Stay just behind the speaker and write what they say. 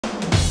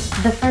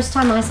The first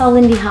time I saw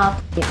Lindy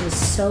Hop, it was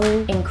so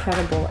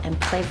incredible and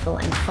playful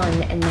and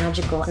fun and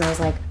magical, and I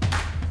was like,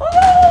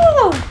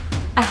 oh,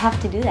 I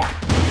have to do that.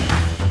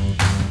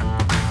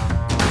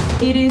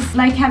 It is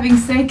like having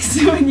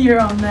sex when you're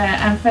on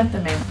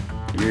amphetamine.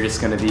 You're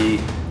just going to be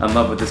in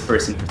love with this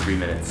person for 3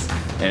 minutes,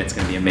 and it's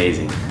going to be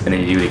amazing. And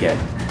then you do it again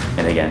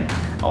and again,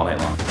 all night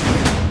long.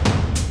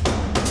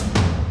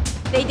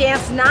 They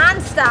dance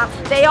non-stop.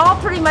 They all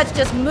pretty much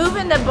just move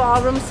in the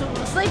ballroom,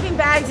 sleeping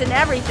bags and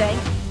everything.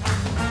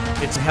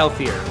 It's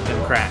healthier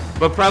than crack,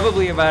 but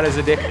probably about as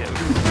addictive.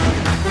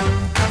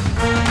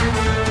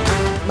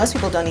 Most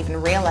people don't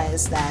even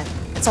realize that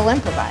it's all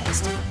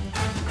improvised.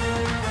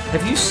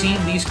 Have you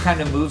seen these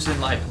kind of moves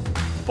in like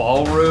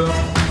ballroom?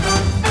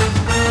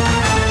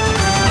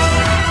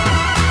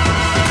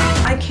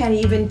 I can't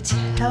even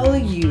tell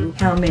you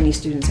how many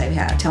students I've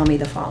had tell me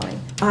the following.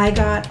 I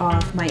got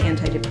off my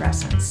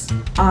antidepressants.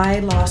 I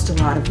lost a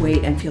lot of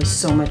weight and feel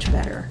so much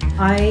better.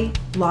 I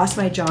lost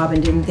my job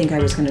and didn't think I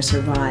was going to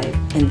survive,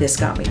 and this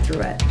got me through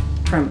it.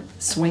 From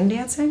swing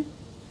dancing,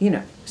 you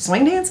know,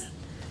 swing dancing?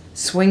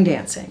 Swing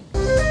dancing. I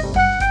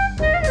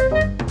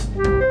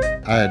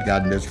had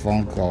gotten this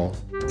phone call.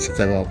 She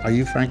said, well, are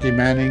you Frankie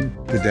Manning,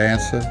 the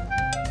dancer?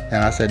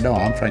 And I said, no,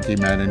 I'm Frankie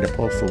Manning, the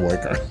postal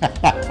worker.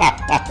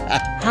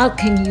 How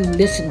can you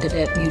listen to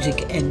that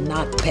music and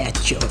not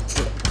pat your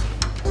foot?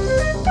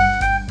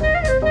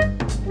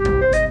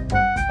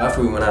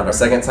 After we went out our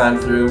second time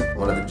through,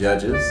 one of the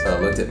judges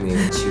looked at me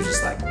and she was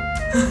just like,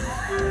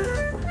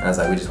 I was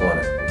like, we just won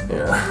it, you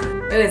know.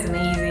 It was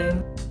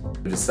amazing.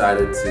 We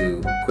decided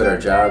to quit our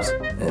jobs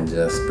and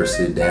just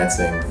pursue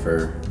dancing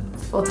for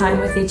Full time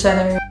with each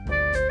other.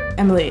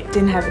 Emily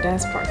didn't have a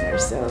dance partner,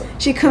 so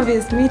she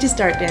convinced me to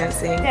start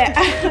dancing. Yeah,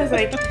 I was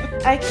like,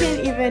 I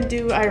can't even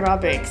do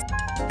aerobics.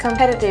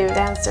 Competitive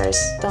dancers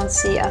don't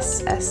see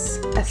us as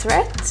a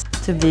threat.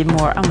 To be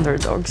more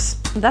underdogs.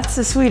 That's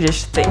a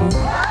Swedish thing. 1,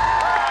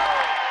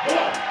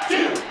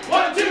 2,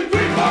 1, 2,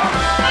 3, 4.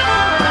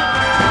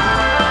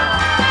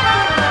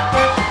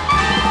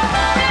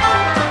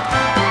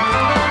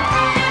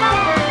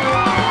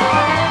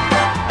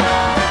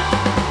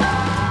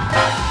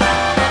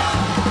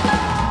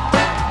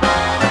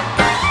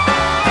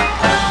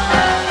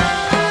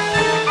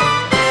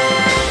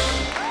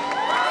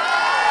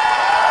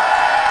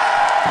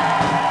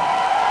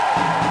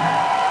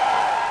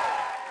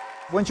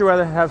 Wouldn't you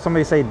rather have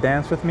somebody say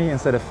dance with me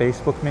instead of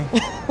Facebook me?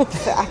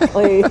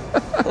 Exactly.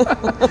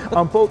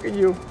 I'm poking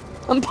you.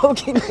 I'm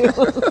poking you.